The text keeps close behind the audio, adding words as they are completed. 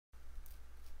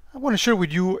I want to share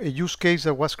with you a use case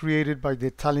that was created by the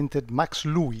talented Max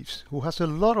Lewis, who has a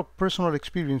lot of personal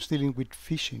experience dealing with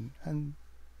phishing, and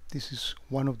this is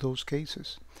one of those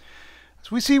cases. As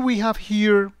we see, we have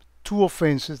here two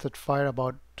offenses that fired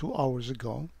about 2 hours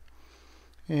ago,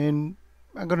 and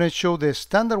I'm going to show the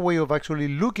standard way of actually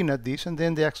looking at this, and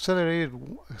then the accelerated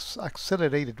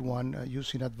one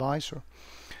using Advisor.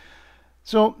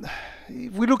 So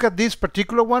if we look at this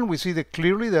particular one, we see that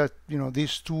clearly that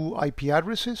these two IP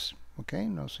addresses, okay,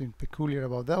 nothing peculiar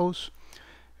about those.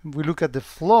 If we look at the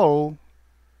flow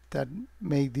that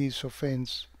made this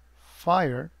offense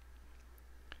fire,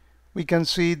 we can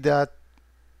see that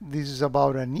this is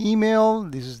about an email.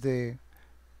 This is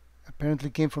apparently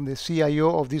came from the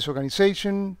CIO of this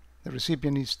organization. The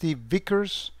recipient is Steve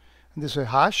Vickers, and there's a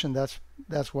hash, and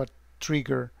that's what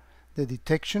triggered the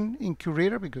detection in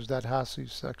Curator, because that hash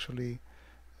is actually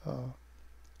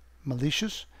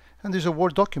malicious, and there's a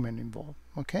Word document involved.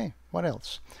 Okay, what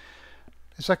else?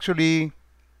 Let's actually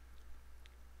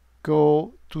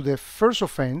go to the first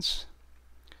offense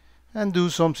and do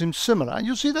something similar. And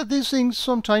you see that these things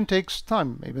sometimes takes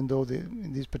time, even though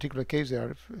in this particular case there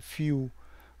are a few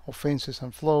offenses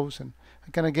and flows. And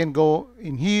I can again go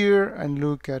in here and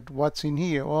look at what's in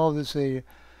here. Well, there's a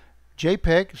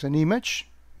JPEG, it's an image.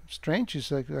 Strange,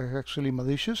 it's actually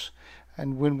malicious.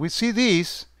 And when we see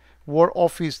this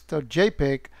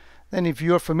WordOffice.jpg, then if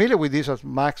you're familiar with this as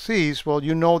Max is, well,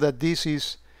 you know that this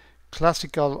is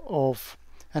classical of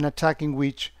an attack in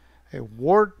which a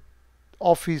WordOffice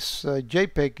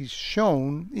JPEG is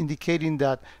shown, indicating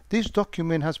that this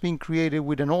document has been created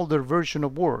with an older version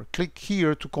of Word. Click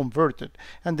here to convert it,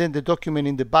 and then the document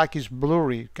in the back is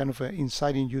blurry, kind of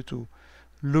inciting you to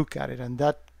look at it, and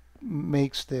that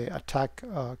makes the attack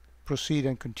proceed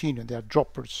and continue. There are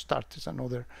droppers, starters, and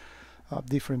other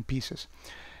different pieces.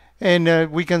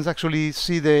 And we can actually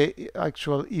see the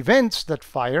actual events that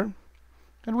fire,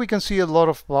 and we can see a lot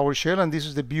of PowerShell, and this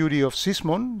is the beauty of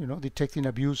Sysmon, detecting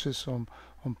abuses on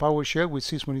PowerShell, which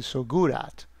Sysmon is so good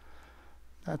at.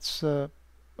 That's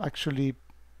actually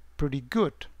pretty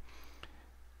good.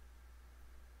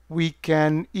 We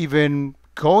can even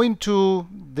go into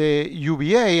the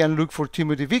UBA and look for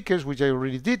Timothy Vickers, which I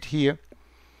already did here,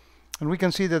 and we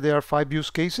can see that there are 5 use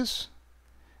cases,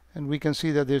 and we can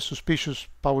see that there's suspicious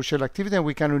PowerShell activity, and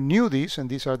we can renew these, and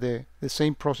these are the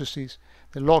same processes,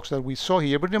 the logs that we saw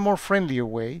here, but in a more friendlier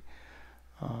way.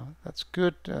 That's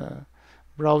good.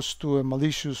 Browse to a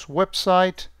malicious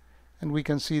website, and we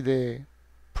can see the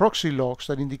proxy logs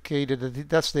that indicated that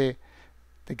that's the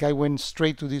guy went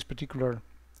straight to this particular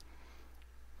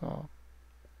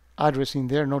address in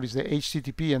there. Notice the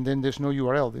HTTP, and then there's no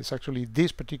URL. There's actually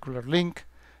this particular link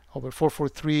over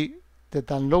 443 that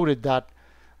downloaded that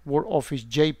WordOffice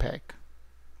JPEG.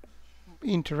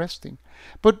 Interesting.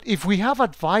 But if we have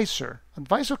Advisor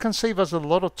can save us a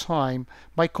lot of time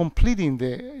by completing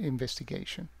the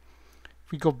investigation.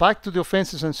 If we go back to the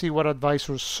offenses and see what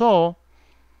Advisor saw, let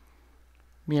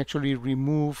me actually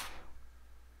remove.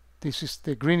 This is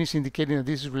the green is indicating that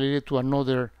this is related to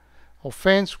another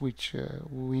offense, which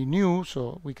we knew,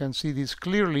 so we can see this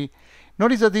clearly.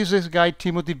 Notice that this is guy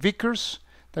Timothy Vickers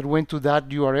that went to that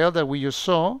URL that we just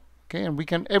saw. Okay, and we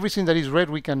can, everything that is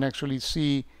red, we can actually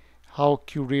see how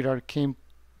Curator came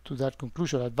to that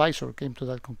conclusion, Advisor came to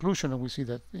that conclusion, and we see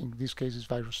that in this case it's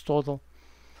VirusTotal.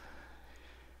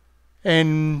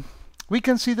 And we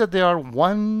can see that there are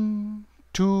 1,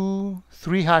 2,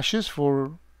 3 hashes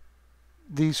for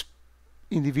these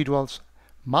individuals'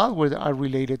 malware that are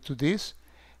related to this,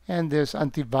 and there's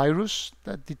antivirus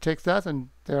that detects that, and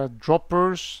there are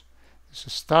droppers, there's a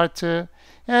starter,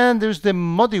 and there's the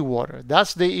Muddy Water.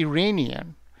 That's the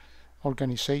Iranian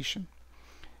organization.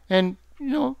 And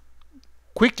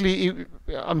quickly,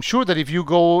 I'm sure that if you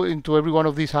go into every one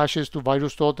of these hashes to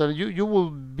VirusTotal, you will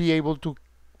be able to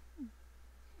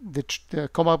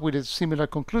come up with a similar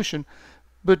conclusion.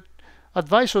 But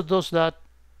Advisor does that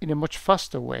in a much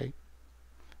faster way,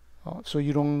 so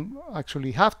you don't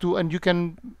actually have to, and you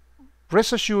can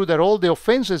rest assured that all the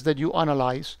offenses that you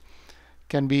analyze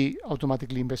can be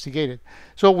automatically investigated.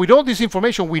 So with all this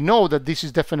information, we know that this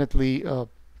is definitely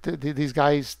this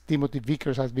guy's Timothy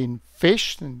Vickers has been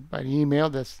phished, and by email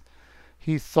that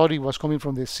he thought it was coming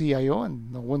from the CIO,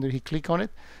 and no wonder he clicked on it.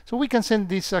 So we can send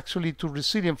this actually to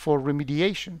Resilient for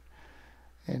remediation,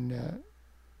 and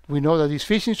we know that it's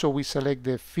phishing, so we select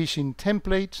the phishing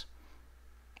template,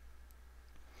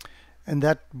 and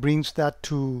that brings that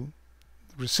to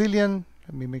Resilient.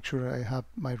 Let me make sure I have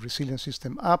my Resilient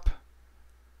system up.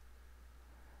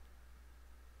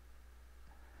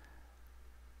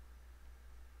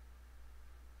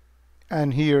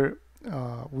 And here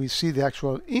we see the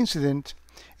actual incident,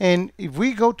 And if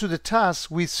we go to the task,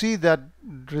 we see that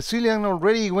Resilient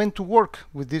already went to work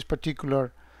with this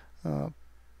particular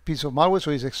piece of malware.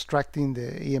 So it's extracting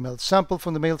the EML sample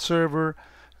from the mail server,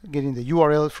 getting the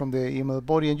URL from the EML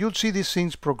body, and you'll see these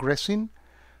things progressing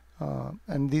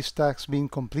and these tasks being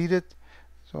completed.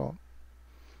 So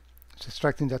it's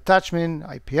extracting the attachment,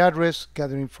 IP address,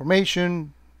 gathering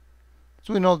information,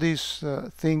 doing all these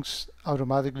things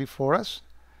automatically for us.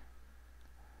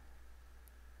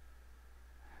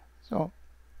 So,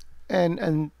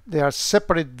 and there are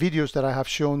separate videos that I have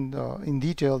shown in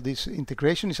detail. This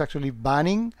integration is actually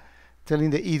banning, telling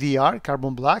the EDR,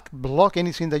 Carbon Black, block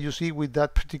anything that you see with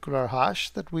that particular hash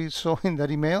that we saw in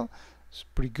that email. It's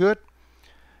pretty good.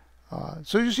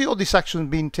 So you see all these actions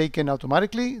being taken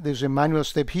automatically. There's a manual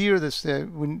step here.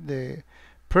 When the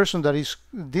person that is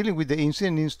dealing with the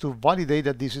incident needs to validate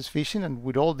that this is phishing, and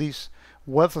with all this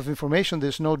wealth of information,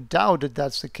 there's no doubt that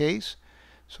that's the case.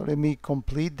 So let me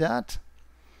complete that.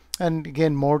 And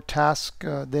again, more tasks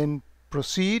then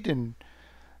proceed, and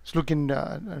it's looking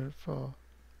for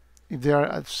if there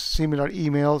are similar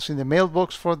emails in the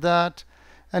mailbox for that,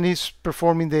 and he's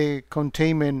performing the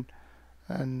containment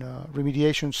and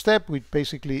remediation step, which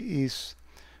basically is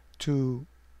to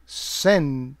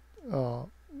send a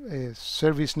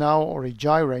ServiceNow or a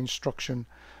Jira instruction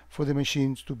for the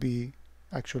machines to be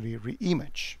actually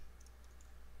re-imaged.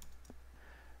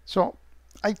 So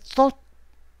I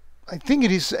think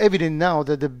it is evident now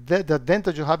that the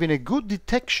advantage of having a good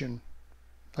detection,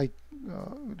 like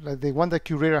the one that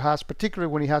Curator has,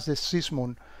 particularly when it has the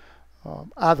Sysmon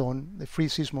add-on, the free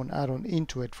Sysmon add-on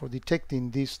into it for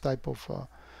detecting this type of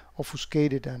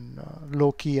obfuscated and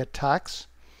low-key attacks.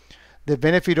 The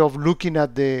benefit of looking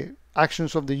at the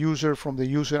actions of the user from the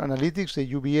user analytics, the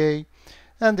UBA,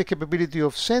 and the capability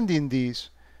of sending these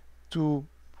to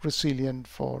Resilient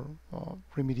for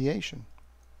remediation.